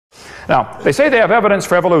Now, they say they have evidence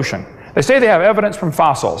for evolution. They say they have evidence from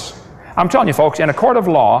fossils. I'm telling you folks, in a court of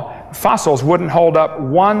law, fossils wouldn't hold up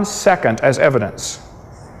 1 second as evidence.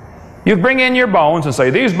 You bring in your bones and say,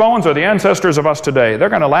 these bones are the ancestors of us today. They're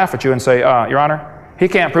going to laugh at you and say, Your Honor, he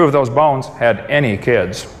can't prove those bones had any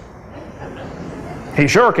kids. He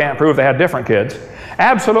sure can't prove they had different kids.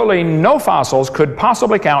 Absolutely no fossils could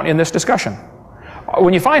possibly count in this discussion.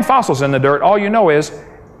 When you find fossils in the dirt, all you know is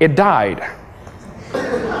it died.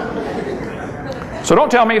 So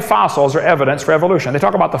don't tell me fossils are evidence for evolution. They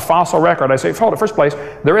talk about the fossil record. I say, hold it, first place,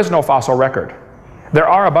 there is no fossil record. There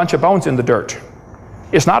are a bunch of bones in the dirt.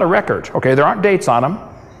 It's not a record, okay? There aren't dates on them.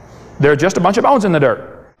 They're just a bunch of bones in the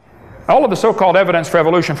dirt. All of the so-called evidence for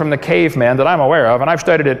evolution from the cavemen that I'm aware of, and I've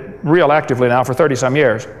studied it real actively now for 30-some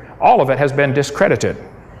years, all of it has been discredited.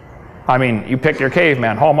 I mean, you pick your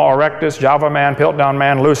caveman, Homo erectus, Java man, Piltdown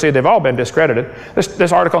man, Lucy, they've all been discredited.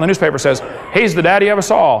 This article in the newspaper says, he's the daddy of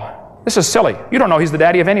us all. This is silly. You don't know he's the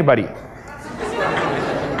daddy of anybody.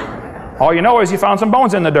 All you know is you found some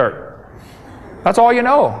bones in the dirt. That's all you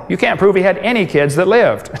know. You can't prove he had any kids that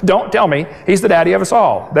lived. Don't tell me he's the daddy of us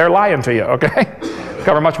all. They're lying to you, okay?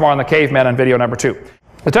 Cover much more on the cavemen in video number 2.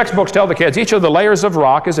 The textbooks tell the kids each of the layers of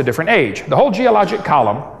rock is a different age. The whole geologic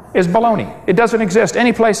column is baloney. It doesn't exist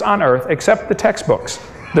any place on Earth except the textbooks.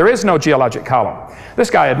 There is no geologic column. This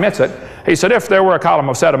guy admits it. He said if there were a column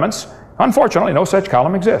of sediments, unfortunately no such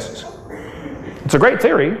column exists. It's a great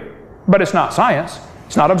theory, but it's not science.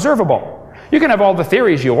 It's not observable. You can have all the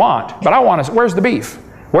theories you want, but I want to, where's the beef?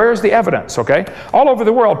 Where's the evidence, okay? All over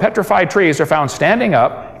the world, petrified trees are found standing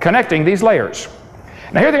up, connecting these layers.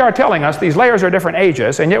 Now here they are telling us these layers are different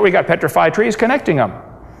ages, and yet we got petrified trees connecting them.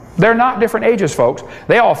 They're not different ages, folks.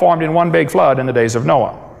 They all formed in one big flood in the days of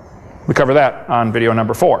Noah. We cover that on video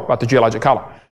number 4 about the geologic column.